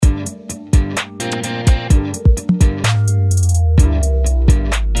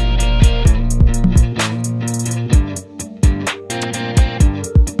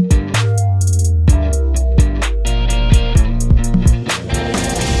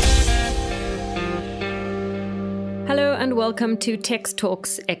and welcome to Tex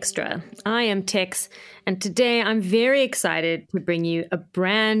Talks Extra. I am Tex, and today I'm very excited to bring you a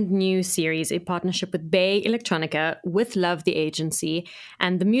brand new series, a partnership with Bay Electronica, with Love the Agency,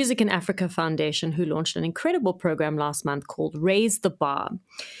 and the Music in Africa Foundation, who launched an incredible program last month called Raise the Bar.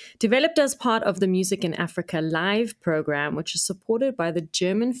 Developed as part of the Music in Africa Live program, which is supported by the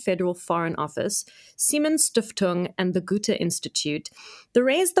German Federal Foreign Office, Siemens Stiftung, and the Goethe Institute, the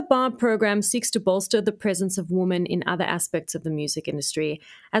Raise the Bar program seeks to bolster the presence of women in other aspects of the music industry,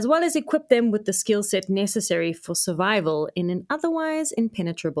 as well as equip them with the skill set necessary for survival in an otherwise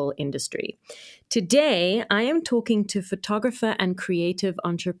impenetrable industry. Today, I am talking to photographer and creative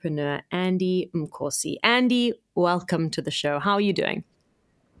entrepreneur Andy Mkosi. Andy, welcome to the show. How are you doing?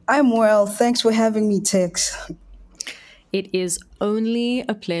 I'm well. Thanks for having me, Tex. It is only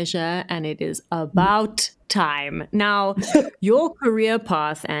a pleasure, and it is about time. Now, your career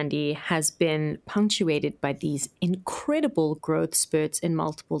path, Andy, has been punctuated by these incredible growth spurts in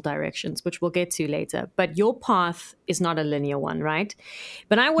multiple directions, which we'll get to later. But your path is not a linear one, right?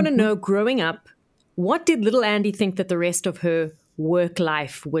 But I want to know, growing up, what did little Andy think that the rest of her work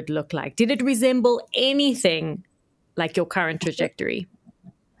life would look like? Did it resemble anything like your current trajectory?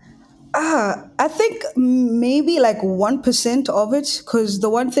 I think maybe like 1% of it, because the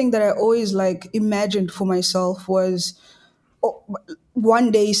one thing that I always like imagined for myself was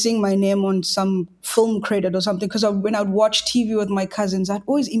one day seeing my name on some film credit or something. Because when I'd watch TV with my cousins, I'd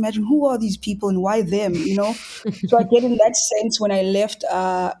always imagine who are these people and why them, you know? So I get in that sense when I left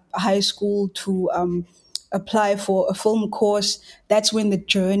high school to apply for a film course. That's when the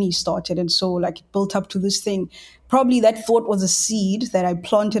journey started. And so like it built up to this thing. Probably that thought was a seed that I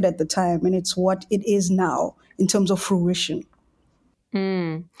planted at the time, and it's what it is now in terms of fruition.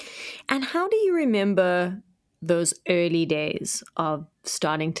 And how do you remember those early days of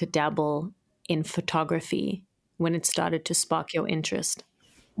starting to dabble in photography when it started to spark your interest?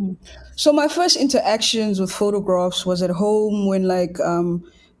 So my first interactions with photographs was at home when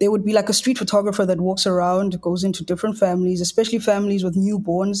there would be like a street photographer that walks around, goes into different families, especially families with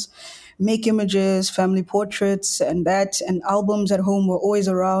newborns, make images, family portraits, and albums at home were always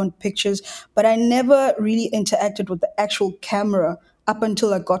around, pictures. But I never really interacted with the actual camera up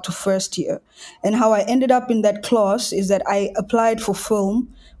until I got to first year. And how I ended up in that class is that I applied for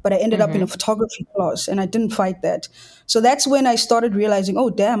film, but I ended up in a photography class, and I didn't fight that. So that's when I started realizing,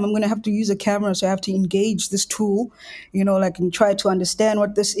 oh, damn, I'm going to have to use a camera. So I have to engage this tool, and try to understand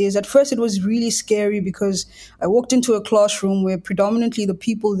what this is. At first, it was really scary because I walked into a classroom where predominantly the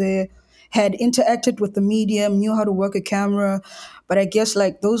people there had interacted with the medium, knew how to work a camera. But I guess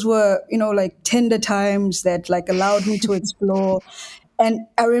those were, tender times that allowed me to explore. And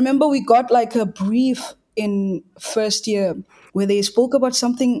I remember we got a brief in first year where they spoke about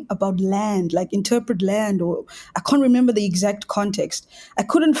something about land, like interpret land, or I can't remember the exact context. I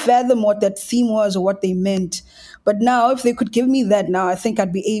couldn't fathom what that theme was or what they meant. But now, if they could give me that now, I think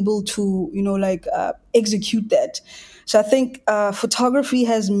I'd be able to, execute that. So I think photography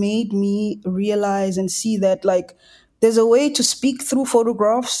has made me realize and see that there's a way to speak through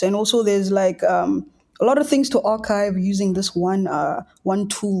photographs, and also there's a lot of things to archive using this one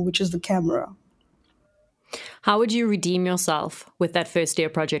tool, which is the camera. How would you redeem yourself with that first year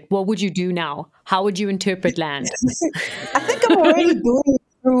project? What would you do now? How would you interpret land? I think I'm already doing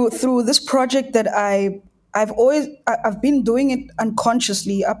it through this project that I've been doing it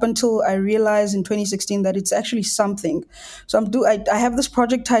unconsciously up until I realized in 2016 that it's actually something. So I have this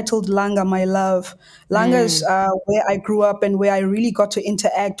project titled Langa, My Love. Langa is where I grew up and where I really got to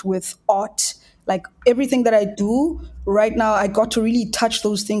interact with art. Like everything that I do right now, I got to really touch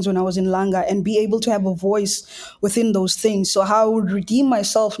those things when I was in Langa and be able to have a voice within those things. So how I would redeem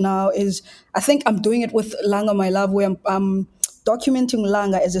myself now is I think I'm doing it with Langa, My Love, where I'm documenting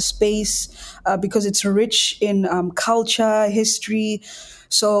Langa as a space because it's rich in culture, history.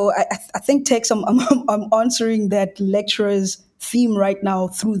 So I think, Tex, I'm answering that lecturer's theme right now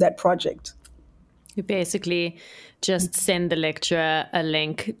through that project. You basically just send the lecturer a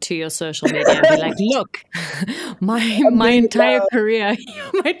link to your social media and be like, look, my entire career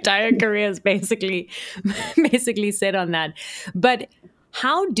is basically set on that. But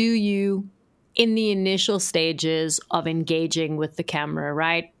how do you, in the initial stages of engaging with the camera,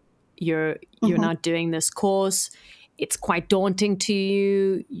 right? You're not doing this course. It's quite daunting to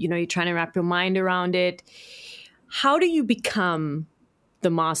you. You're trying to wrap your mind around it. How do you become the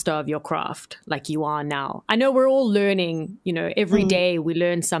master of your craft like you are now? I know we're all learning, every day we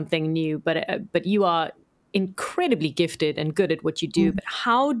learn something new, but you are incredibly gifted and good at what you do. But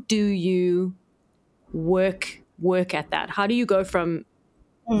how do you work at that? How do you go from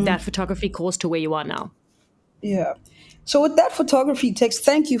that photography course to where you are now? Yeah. So with that photography text,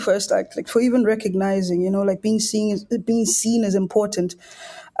 thank you first, like for even recognizing, like being seen is important.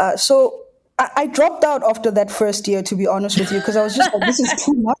 So I dropped out after that first year, to be honest with you, because I was just like, this is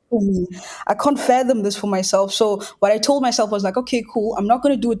too much for me. I can't fathom this for myself. So what I told myself was like, okay, cool. I'm not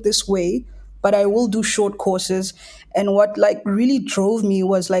going to do it this way, but I will do short courses. And what like really drove me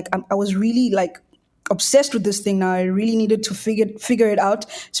was like, I was really like obsessed with this thing now. I really needed to figure it out,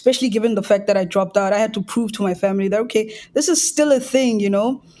 especially given the fact that I dropped out. I had to prove to my family that okay, this is still a thing.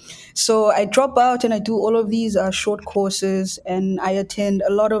 So I drop out and I do all of these short courses, and I attend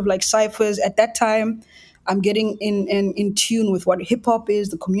a lot of like ciphers. At that time, I'm getting in tune with what hip hop is,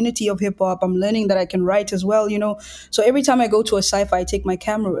 the community of hip hop. I'm learning that I can write as well. So every time I go to a cipher, I take my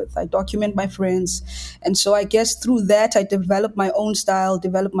camera with, I document my friends. And so I guess through that, I developed my own style,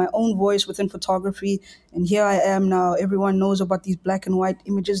 developed my own voice within photography. And here I am now. Everyone knows about these black and white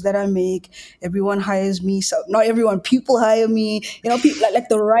images that I make. Everyone hires me. So not everyone, people hire me. People, like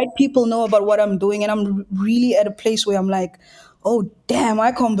the right people know about what I'm doing. And I'm really at a place where I'm like, oh damn,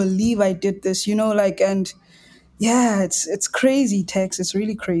 I can't believe I did this. And yeah, it's crazy, Tex. It's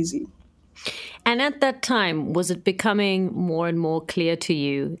really crazy. And at that time, was it becoming more and more clear to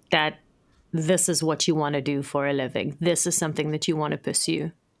you that this is what you want to do for a living? This is something that you want to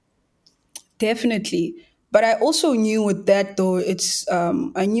pursue? Definitely. But I also knew with that though,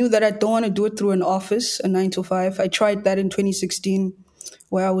 I knew that I don't want to do it through an office, a 9 to 5. I tried that in 2016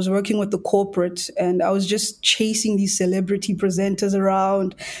 where I was working with the corporate and I was just chasing these celebrity presenters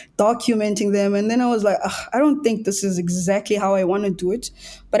around, documenting them. And then I was like, "Ugh, I don't think this is exactly how I want to do it,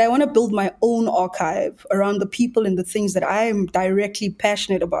 but I want to build my own archive around the people and the things that I am directly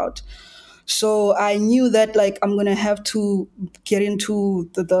passionate about." So I knew that like I'm gonna have to get into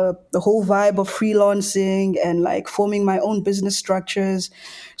the whole vibe of freelancing and like forming my own business structures.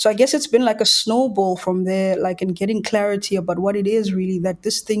 So I guess it's been like a snowball from there, like in getting clarity about what it is really that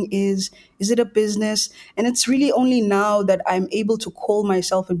this thing is. Is it a business? And it's really only now that I'm able to call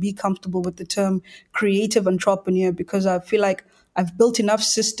myself and be comfortable with the term creative entrepreneur because I feel like I've built enough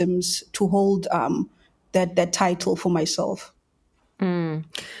systems to hold that title for myself.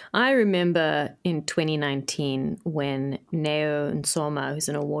 I remember in 2019 when Neo Nsoma, who's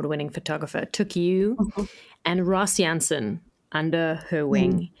an award-winning photographer, took you and Ross Jansen under her Mm.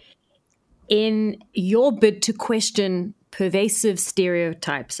 wing in your bid to question pervasive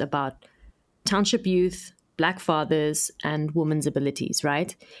stereotypes about township youth, black fathers, and women's abilities,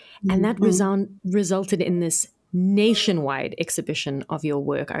 right? And that resulted in this nationwide exhibition of your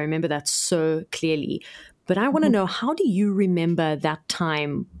work. I remember that so clearly. But I want to know, how do you remember that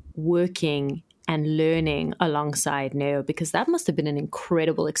time working and learning alongside Neo? Because that must have been an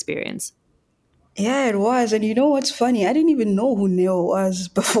incredible experience. Yeah, it was. And you know what's funny? I didn't even know who Neo was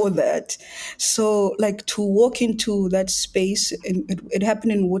before that. So, like, to walk into that space, it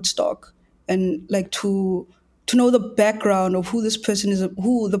happened in Woodstock, and like to know the background of who this person is,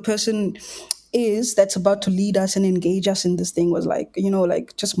 who the person is that's about to lead us and engage us in this thing was like,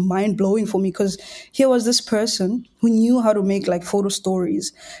 like just mind blowing for me because here was this person who knew how to make like photo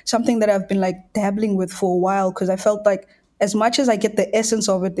stories, something that I've been like dabbling with for a while because I felt like as much as I get the essence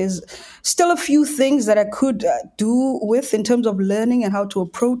of it, there's still a few things that I could do with in terms of learning and how to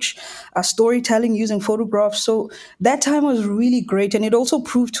approach storytelling using photographs. So that time was really great. And it also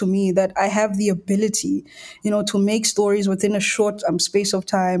proved to me that I have the ability, to make stories within a short space of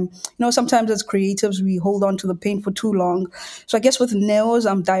time. Sometimes as creatives, we hold on to the paint for too long. So I guess with Neo's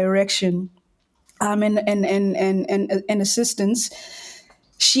direction, and assistance,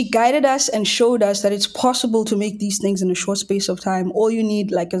 she guided us and showed us that it's possible to make these things in a short space of time. All you need,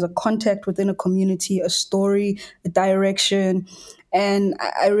 like, is a contact within a community, a story, a direction. And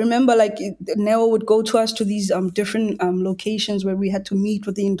I remember, like, Neo would go to us to these different locations where we had to meet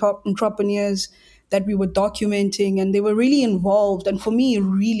with the entrepreneurs that we were documenting, and they were really involved. And for me,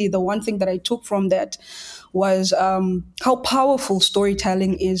 really, the one thing that I took from that was how powerful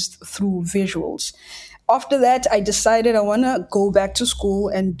storytelling is through visuals. After that, I decided I want to go back to school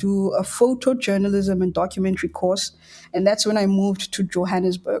and do a photojournalism and documentary course. And that's when I moved to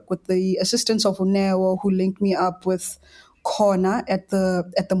Johannesburg with the assistance of Uneo, who linked me up with Corner at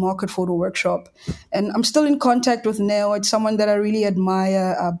the Market Photo Workshop. And I'm still in contact with Neo. It's someone that I really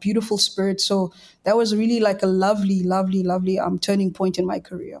admire, a beautiful spirit. So that was really like a lovely, lovely, lovely turning point in my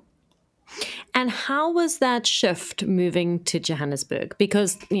career. And how was that shift moving to Johannesburg?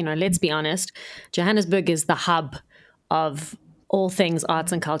 Because, let's be honest, Johannesburg is the hub of all things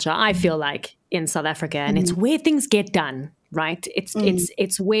arts and culture, I feel like, in South Africa. And it's where things get done, right?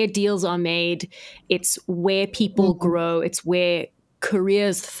 It's where deals are made. It's where people grow. It's where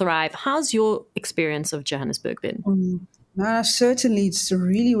careers thrive. How's your experience of Johannesburg been? Certainly, it's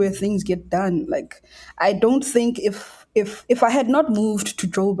really where things get done. Like, I don't think if I had not moved to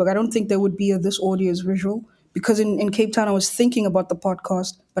Joburg, I don't think there would be this audio as visual. Because in Cape Town, I was thinking about the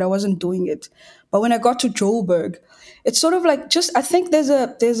podcast, but I wasn't doing it. But when I got to Joburg, it's sort of like just I think there's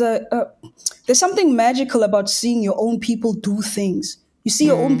something magical about seeing your own people do things. You see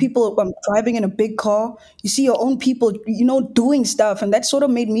your own people driving in a big car. You see your own people, doing stuff. And that sort of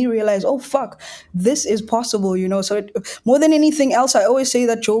made me realize, oh, fuck, this is possible. So more than anything else, I always say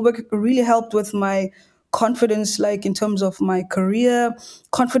that Joburg really helped with my confidence, like in terms of my career,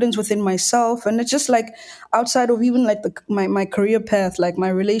 confidence within myself. And it's just like outside of even like my career path, like my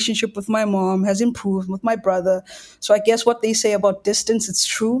relationship with my mom has improved with my brother. So I guess what they say about distance, it's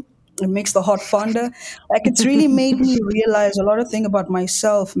true. It makes the heart fonder. Like it's really made me realize a lot of things about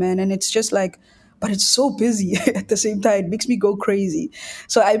myself, man. And it's just like, but it's so busy at the same time. It makes me go crazy.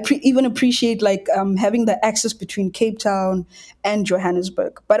 So I even appreciate like having the access between Cape Town and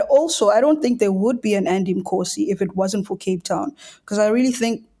Johannesburg. But also, I don't think there would be an Andy Mkosi if it wasn't for Cape Town, because I really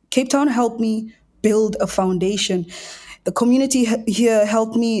think Cape Town helped me build a foundation. The community here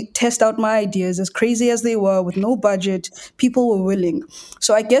helped me test out my ideas, as crazy as they were, with no budget. People were willing.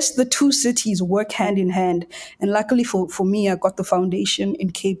 So I guess the two cities work hand in hand. And luckily for me, I got the foundation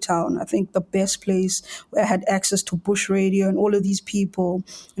in Cape Town. I think the best place where I had access to Bush Radio and all of these people.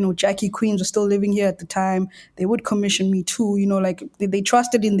 Jackie Queens was still living here at the time. They would commission me too. Like they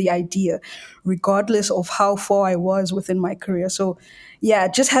trusted in the idea, regardless of how far I was within my career. So yeah,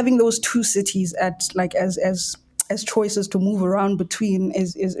 just having those two cities at like as choices to move around between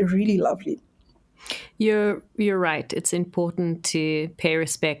is really lovely. You're right. It's important to pay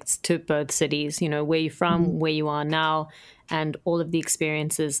respects to both cities, where you're from, where you are now, and all of the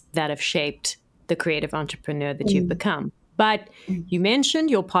experiences that have shaped the creative entrepreneur that you've become. But you mentioned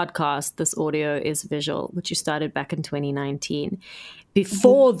your podcast, This Audio is Visual, which you started back in 2019.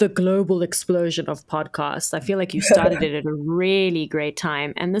 Before the global explosion of podcasts, I feel like you started it at a really great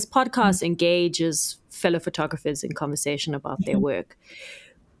time. And this podcast engages fellow photographers in conversation about their work.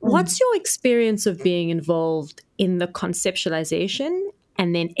 What's your experience of being involved in the conceptualization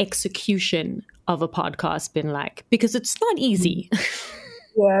and then execution of a podcast been like? Because it's not easy.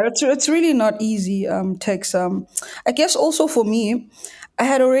 Yeah, it's really not easy, Tex. I guess also for me, I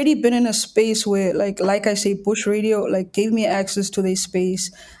had already been in a space where, like I say, Bush Radio like gave me access to their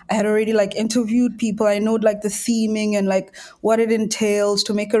space. I had already like interviewed people. I know like the theming and like what it entails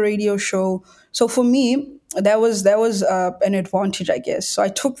to make a radio show. So for me, that was an advantage, I guess. So I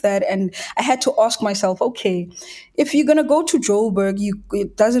took that and I had to ask myself, okay, if you're gonna go to Joburg,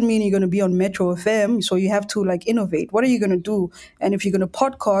 it doesn't mean you're gonna be on Metro FM. So you have to like innovate. What are you gonna do? And if you're gonna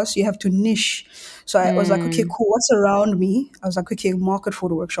podcast, you have to niche. So I was like, okay, cool. What's around me? I was like, okay, market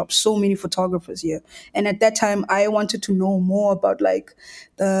photo workshops. So many photographers here. And at that time, I wanted to know more about like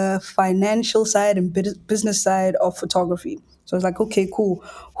the financial side and business side of photography. So I was like, okay, cool.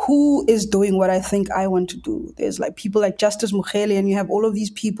 Who is doing what I think I want to do? There's like people like Justice Mukhele, and you have all of these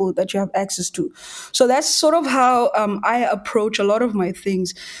people that you have access to. So that's sort of how I approach a lot of my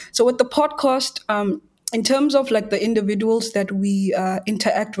things. So with the podcast, in terms of like the individuals that we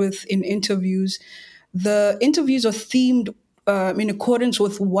interact with in interviews, the interviews are themed in accordance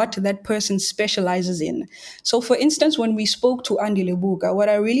with what that person specializes in. So, for instance, when we spoke to Andile Buka, what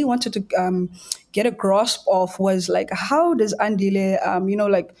I really wanted to get a grasp of was like, how does Andile,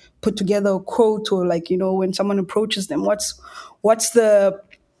 like put together a quote, or like, when someone approaches them, what's their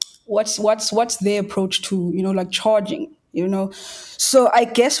approach to, like charging. So I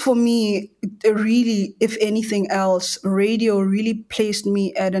guess for me, really, if anything else, radio really placed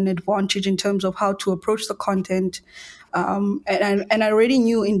me at an advantage in terms of how to approach the content. And I already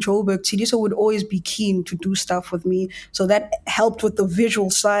knew in Joburg, Tidiso would always be keen to do stuff with me. So that helped with the visual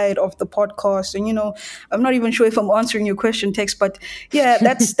side of the podcast. And, I'm not even sure if I'm answering your question, Tex, but yeah,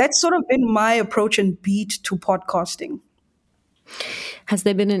 that's sort of been my approach and beat to podcasting. Has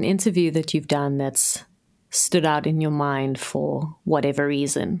there been an interview that you've done that's stood out in your mind for whatever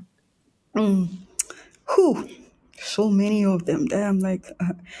reason? So many of them. Damn,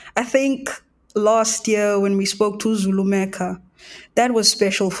 I think last year when we spoke to Zulu Mecca, that was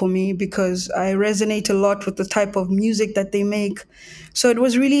special for me because I resonate a lot with the type of music that they make. So it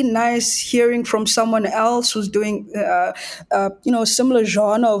was really nice hearing from someone else who's doing, a similar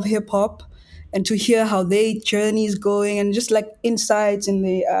genre of hip hop, and to hear how their journey is going and just like insights in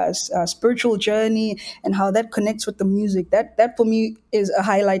the spiritual journey and how that connects with the music. That for me is a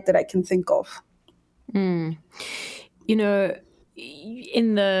highlight that I can think of. In the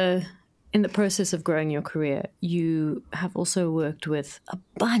in the process of growing your career, you have also worked with a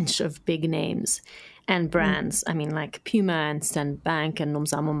bunch of big names and brands. I mean, like Puma and Standard Bank and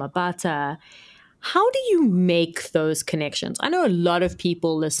Nomzamo Mabata. How do you make those connections? I know a lot of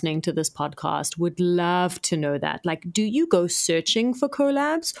people listening to this podcast would love to know that. Like, do you go searching for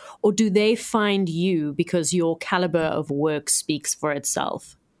collabs, or do they find you because your caliber of work speaks for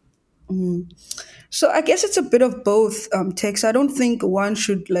itself? So I guess it's a bit of both, Tex. I don't think one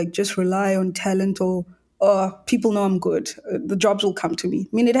should like just rely on talent or people know I'm good. The jobs will come to me.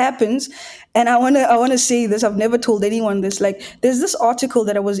 I mean, it happens, and I wanna say this. I've never told anyone this. Like, there's this article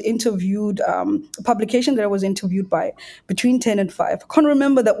that I was interviewed, a publication that I was interviewed by between 10 and 5. I can't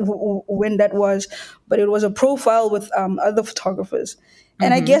remember that when that was, but it was a profile with other photographers,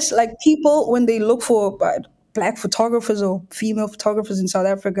 and I guess like people when they look for black photographers or female photographers in South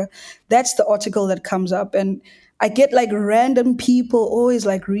Africa, that's the article that comes up. And I get like random people always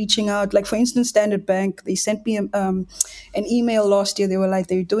like reaching out. Like for instance, Standard Bank, they sent me an email last year. They were like,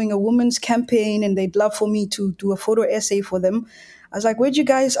 they're doing a women's campaign and they'd love for me to do a photo essay for them. I was like, where'd you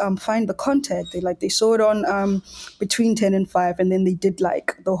guys find the contact? They saw it on between 10 and 5, and then they did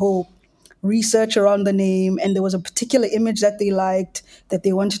like the whole research around the name, and there was a particular image that they liked that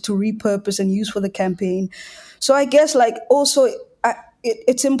they wanted to repurpose and use for the campaign. So I guess like also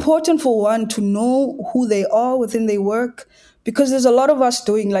it's important for one to know who they are within their work, because there's a lot of us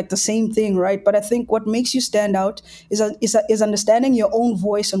doing like the same thing, right? But I think what makes you stand out is understanding your own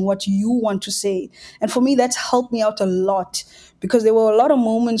voice and what you want to say. And for me, that's helped me out a lot, because there were a lot of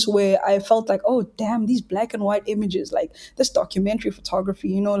moments where I felt like, oh, damn, these black and white images, like this documentary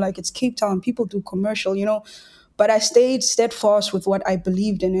photography, like it's Cape Town, people do commercial, but I stayed steadfast with what I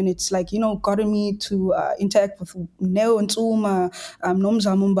believed in. And it's like, gotten me to interact with Neo and Tsuma,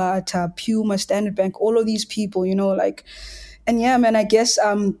 Nomzamo Mabata, Puma, Standard Bank, all of these people, and yeah, man, I guess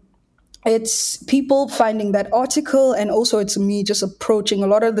it's people finding that article, and also it's me just approaching. A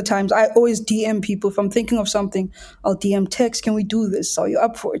lot of the times I always DM people. If I'm thinking of something, I'll DM Tex, can we do this? Are you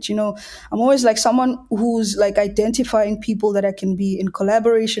up for it? I'm always like someone who's like identifying people that I can be in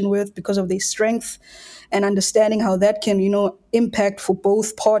collaboration with because of their strength, and understanding how that can, impact for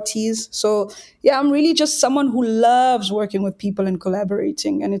both parties. So yeah, I'm really just someone who loves working with people and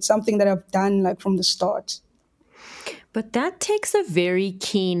collaborating. And it's something that I've done like from the start. But that takes a very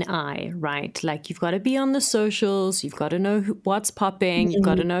keen eye, right? Like you've got to be on the socials, you've got to know what's popping, you've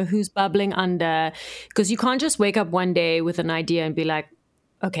got to know who's bubbling under, because you can't just wake up one day with an idea and be like,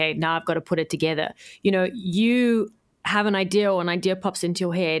 okay, now I've got to put it together. You have an idea, or an idea pops into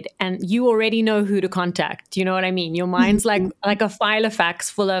your head and you already know who to contact. You know what I mean? Your mind's like a file of facts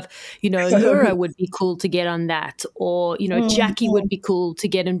full of, Laura would be cool to get on that, or, Jackie would be cool to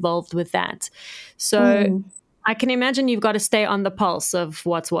get involved with that. So I can imagine you've got to stay on the pulse of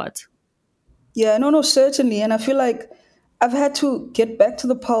what's what. Yeah, no, certainly. And I feel like I've had to get back to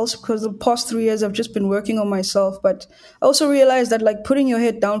the pulse because the past 3 years I've just been working on myself. But I also realized that like putting your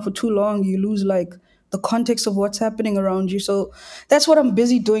head down for too long, you lose like the context of what's happening around you. So that's what I'm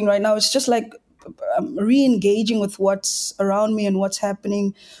busy doing right now. It's just like re-engaging with what's around me and what's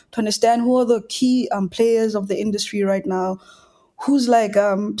happening, to understand who are the key players of the industry right now, who's like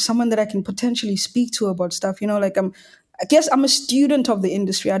someone that I can potentially speak to about stuff. I guess I'm a student of the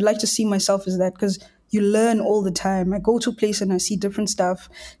industry. I'd like to see myself as that, because you learn all the time. I go to a place and I see different stuff,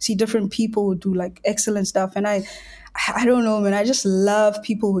 see different people who do like excellent stuff. And I don't know, man, I just love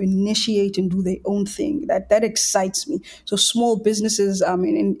people who initiate and do their own thing. That excites me. So small businesses,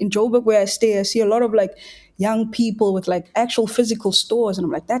 in Joburg where I stay, I see a lot of like young people with like actual physical stores. And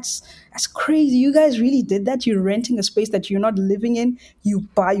I'm like, that's crazy. You guys really did that? You're renting a space that you're not living in.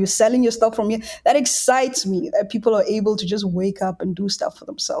 You're selling your stuff from here. That excites me, that people are able to just wake up and do stuff for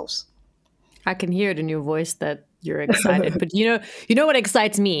themselves. I can hear it in your voice that you're excited. But you know what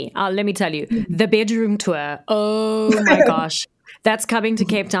excites me? Let me tell you, the bedroom tour. Oh my gosh. That's coming to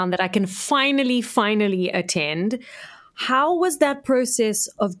Cape Town that I can finally attend. How was that process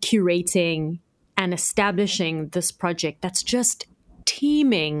of curating and establishing this project that's just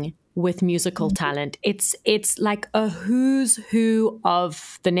teeming with musical talent? It's like a who's who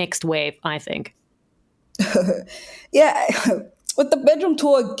of the next wave, I think. Yeah. With the bedroom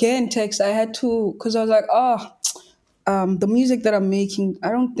tour again, Tex, I had to, because I was like, the music that I'm making, I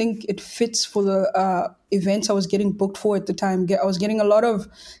don't think it fits for the events I was getting booked for at the time. I was getting a lot of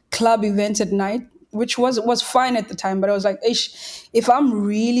club events at night, which was fine at the time. But I was like, if I'm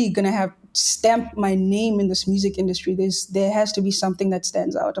really going to have stamped my name in this music industry, there has to be something that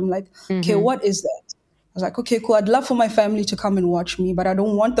stands out. I'm like, okay, what is that? I was like, okay, cool. I'd love for my family to come and watch me, but I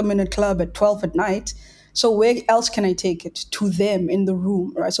don't want them in a club at 12 at night. So where else can I take it? To them in the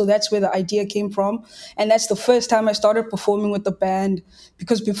room, right? So that's where the idea came from. And that's the first time I started performing with the band,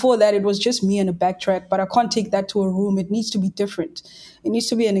 because before that it was just me and a backtrack, but I can't take that to a room. It needs to be different. It needs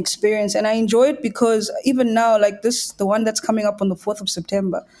to be an experience. And I enjoy it because even now, like this, the one that's coming up on the 4th of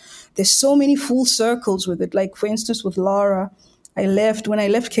September, there's so many full circles with it. Like for instance, with Laura, when I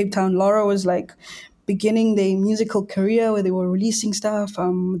left Cape Town, Laura was like beginning their musical career where they were releasing stuff,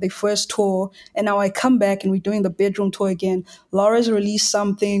 their first tour. And now I come back and we're doing the bedroom tour again. Laura's released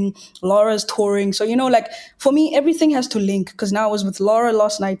something, Laura's touring. So, like for me, everything has to link, because now I was with Laura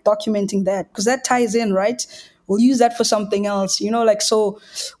last night documenting that, because that ties in, right? We'll use that for something else, so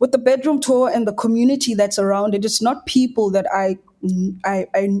with the bedroom tour and the community that's around it, it's not people that I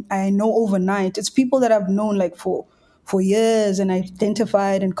know overnight. It's people that I've known like for years, and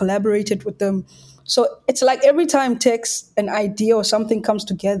identified and collaborated with them. So it's like every time text, an idea or something comes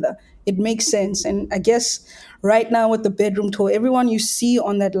together, it makes sense. And I guess right now with the bedroom tour, everyone you see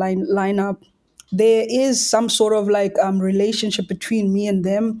on that lineup, there is some sort of like relationship between me and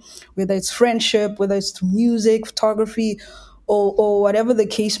them, whether it's friendship, whether it's through music, photography, or whatever the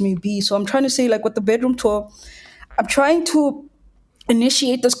case may be. So I'm trying to say, like with the bedroom tour, I'm trying to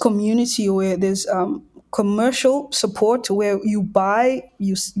initiate this community where there's commercial support, where you buy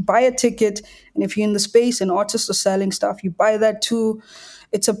a ticket, and if you're in the space and artists are selling stuff, you buy that too.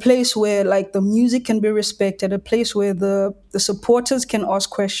 It's a place where like the music can be respected, a place where the supporters can ask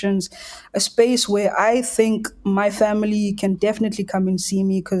questions, a space where I think my family can definitely come and see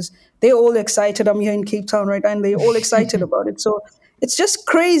me, because they're all excited. I'm here in Cape Town right now, and they're all excited about it. So it's just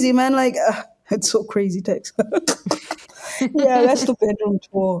crazy, man. Like it's so crazy, Tex. Yeah, that's the bedroom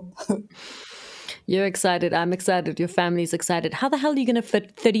tour. You're excited. I'm excited. Your family's excited. How the hell are you going to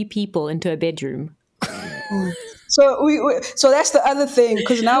fit 30 people into a bedroom? So that's the other thing,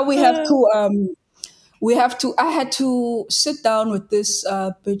 because now we have to. I had to sit down with this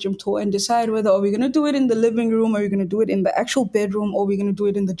bedroom tour and decide whether are we going to do it in the living room, or are we going to do it in the actual bedroom, or are we going to do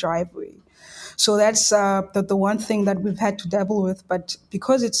it in the driveway. So that's the one thing that we've had to dabble with. But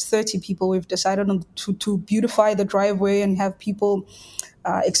because it's 30 people, we've decided to beautify the driveway and have people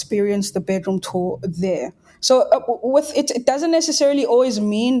experience the bedroom tour there. So with it doesn't necessarily always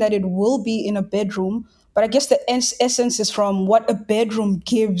mean that it will be in a bedroom, but I guess the essence is from what a bedroom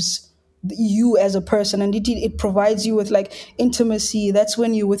gives you as a person, and it provides you with like intimacy. That's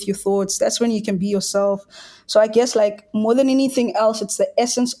when you're with your thoughts, that's when you can be yourself. So I guess like more than anything else, it's the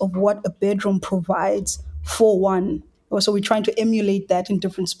essence of what a bedroom provides for one. So we're trying to emulate that in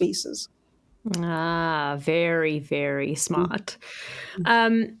different spaces. Ah, very, very smart.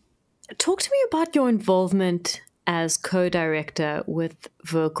 Talk to me about your involvement as co-director with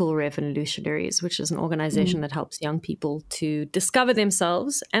Vocal Revolutionaries, which is an organization that helps young people to discover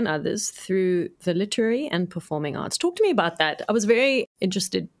themselves and others through the literary and performing arts. Talk to me about that. I was very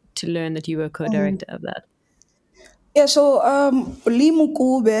interested to learn that you were co-director of that. Yeah, so Lee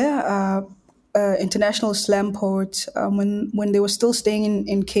Mukube, international slam poet, when they were still staying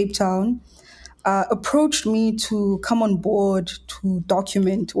in Cape Town, approached me to come on board to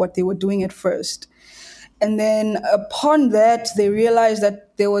document what they were doing at first. And then upon that, they realized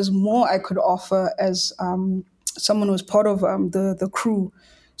that there was more I could offer as someone who was part of the crew.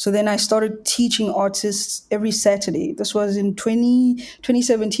 So then I started teaching artists every Saturday. This was in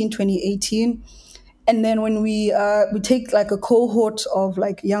 2017, 2018. And then when we take like a cohort of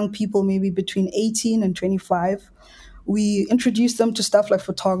like young people, maybe between 18 and 25, we introduce them to stuff like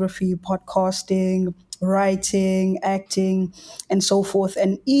photography, podcasting, writing, acting, and so forth.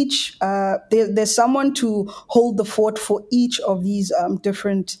 And each there's someone to hold the fort for each of these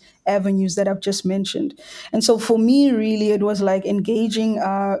different avenues that I've just mentioned. And so for me, really, it was like engaging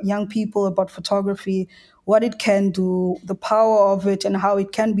young people about photography, what it can do, the power of it, and how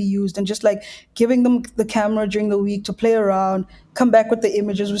it can be used, and just like giving them the camera during the week to play around, come back with the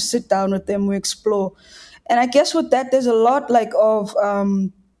images, we sit down with them, we explore. And I guess with that, there's a lot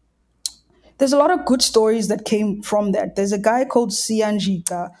of good stories that came from that. There's a guy called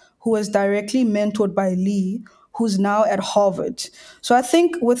Sianjika who was directly mentored by Lee, who's now at Harvard. So I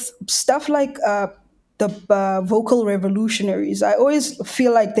think with stuff like the Vocal Revolutionaries, I always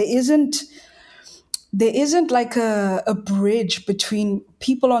feel like there isn't like a bridge between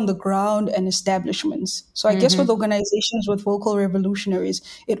people on the ground and establishments. So I guess with organizations with Vocal Revolutionaries,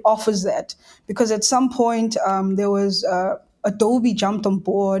 it offers that, because at some point there was Adobe jumped on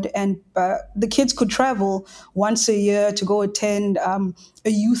board, and the kids could travel once a year to go attend a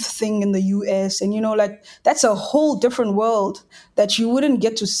youth thing in the US. And, like, that's a whole different world that you wouldn't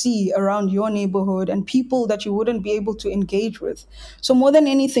get to see around your neighborhood, and people that you wouldn't be able to engage with. So, more than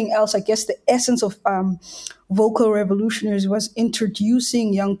anything else, I guess the essence of Vocal Revolutionaries was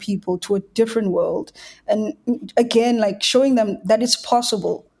introducing young people to a different world. And again, like, showing them that it's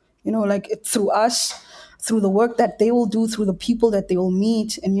possible, like, through us, through the work that they will do, through the people that they will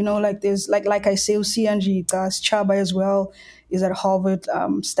meet. And, like, there's like I say, Usianji Chaba as well is at Harvard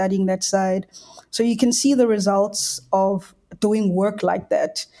studying that side. So you can see the results of doing work like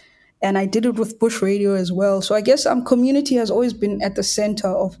that. And I did it with Bush Radio as well. So I guess community has always been at the center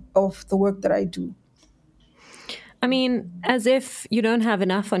of the work that I do. I mean, as if you don't have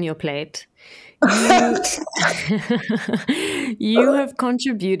enough on your plate. You, you have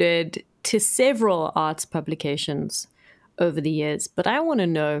contributed to several arts publications over the years, but I want to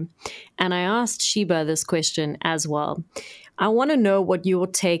know, and I asked Sheba this question as well, I want to know what your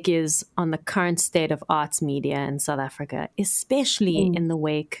take is on the current state of arts media in South Africa, especially in the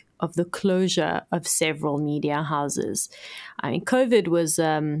wake of the closure of several media houses. I mean, COVID was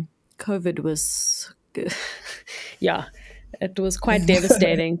yeah, it was quite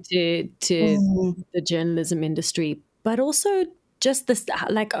devastating to the journalism industry, but also just this,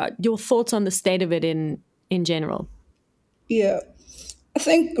 like, your thoughts on the state of it in general. Yeah, I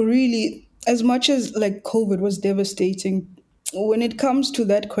think really, as much as like COVID was devastating, when it comes to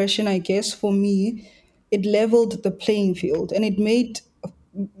that question, I guess for me, it leveled the playing field, and it made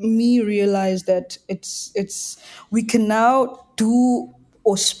me realize that it's we can now do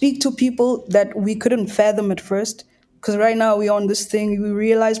or speak to people that we couldn't fathom at first. Because right now we're on this thing, we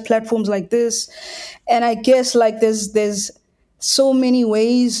realize platforms like this, and I guess like there's so many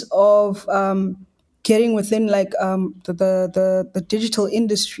ways of getting within like the digital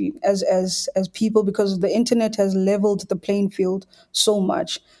industry as people, because the internet has leveled the playing field so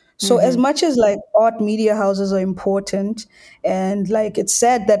much. So as much as like art media houses are important, and like it's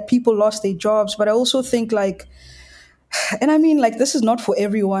sad that people lost their jobs, but I also think like, and I mean like this is not for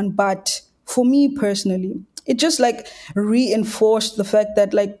everyone, but for me personally, it just like reinforced the fact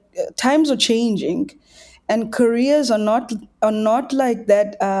that like times are changing, and careers are not like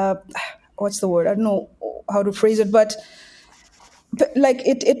that. What's the word? I don't know how to phrase it, but like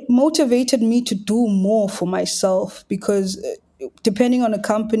it motivated me to do more for myself, because depending on a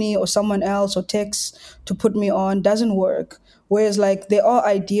company or someone else or techs to put me on doesn't work. Whereas like there are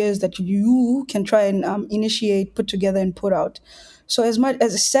ideas that you can try and initiate, put together, and put out. So as much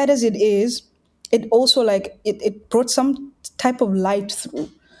as sad as it is, it also like it brought some type of light through.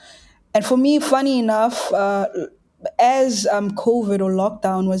 And for me, funny enough, as COVID or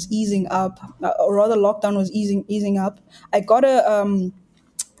lockdown was easing up, or rather lockdown was easing up, I got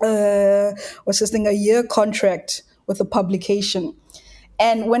what's this thing, a year contract with a publication.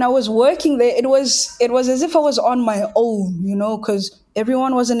 And when I was working there, it was as if I was on my own, because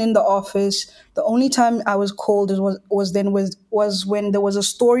everyone wasn't in the office. The only time I was called was when there was a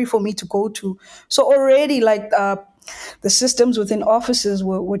story for me to go to. So already like the systems within offices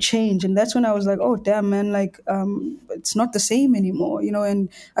were changed, and that's when I was like, oh damn man, like it's not the same anymore, And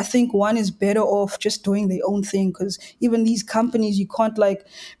I think one is better off just doing their own thing, because even these companies, you can't like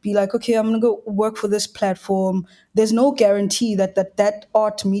be like, okay, I'm gonna go work for this platform. There's no guarantee that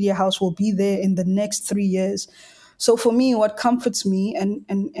art media house will be there in the next 3 years. So for me, what comforts me and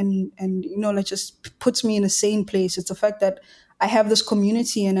like just puts me in a sane place, it's the fact that I have this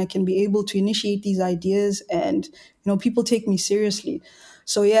community and I can be able to initiate these ideas, and people take me seriously.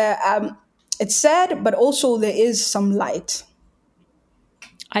 So yeah, it's sad, but also there is some light.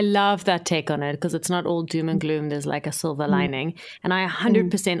 I love that take on it, because it's not all doom and gloom. There's like a silver lining. And I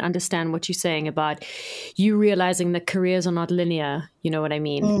 100% understand what you're saying about you realizing that careers are not linear, you know what I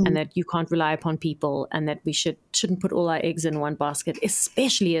mean? And that you can't rely upon people, and that we shouldn't put all our eggs in one basket,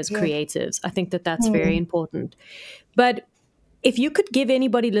 especially as creatives. I think that that's very important. But if you could give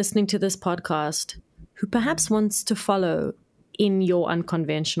anybody listening to this podcast who perhaps wants to follow in your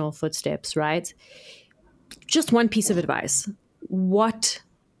unconventional footsteps, right? Just one piece of advice. What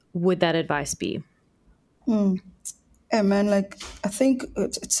would that advice be? Yeah, man, like I think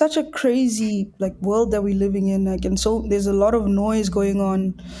it's such a crazy like world that we're living in. Like, and so there's a lot of noise going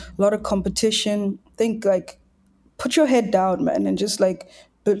on, a lot of competition. Think like put your head down, man, and just like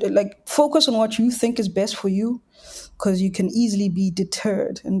focus on what you think is best for you, because you can easily be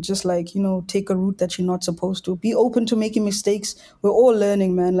deterred and just like take a route that you're not supposed to. Be open to making mistakes. We're all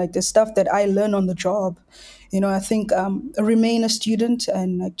learning, man. Like there's stuff that I learn on the job. I think remain a student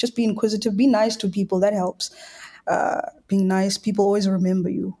and like just be inquisitive, be nice to people. That helps. being nice, people always remember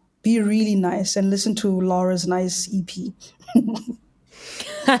you. Be really nice and listen to Laura's nice EP.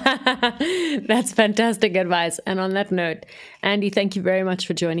 That's fantastic advice. And on that note, Andy, thank you very much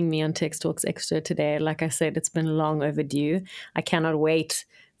for joining me on Tex Talks Extra today. Like I said, it's been long overdue. I cannot wait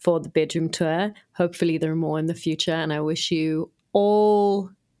for the bedroom tour. Hopefully there are more in the future, and I wish you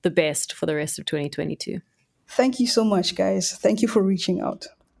all the best for the rest of 2022. Thank you so much, guys. Thank you for reaching out.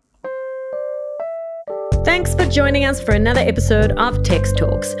 Thanks for joining us for another episode of Tex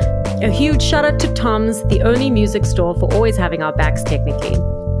Talks. A huge shout out to Tom's, the only music store, for always having our backs technically.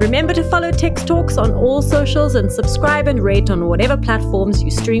 Remember to follow Tex Talks on all socials and subscribe and rate on whatever platforms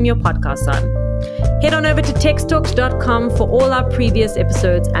you stream your podcasts on. Head on over to textalks.com for all our previous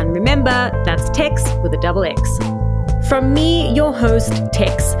episodes, and remember, that's Tex with a double X. From me, your host,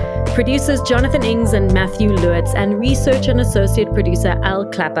 Tex, producers Jonathan Ings and Matthew Lewitz, and research and associate producer Al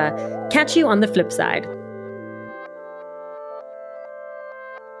Clapper. Catch you on the flip side.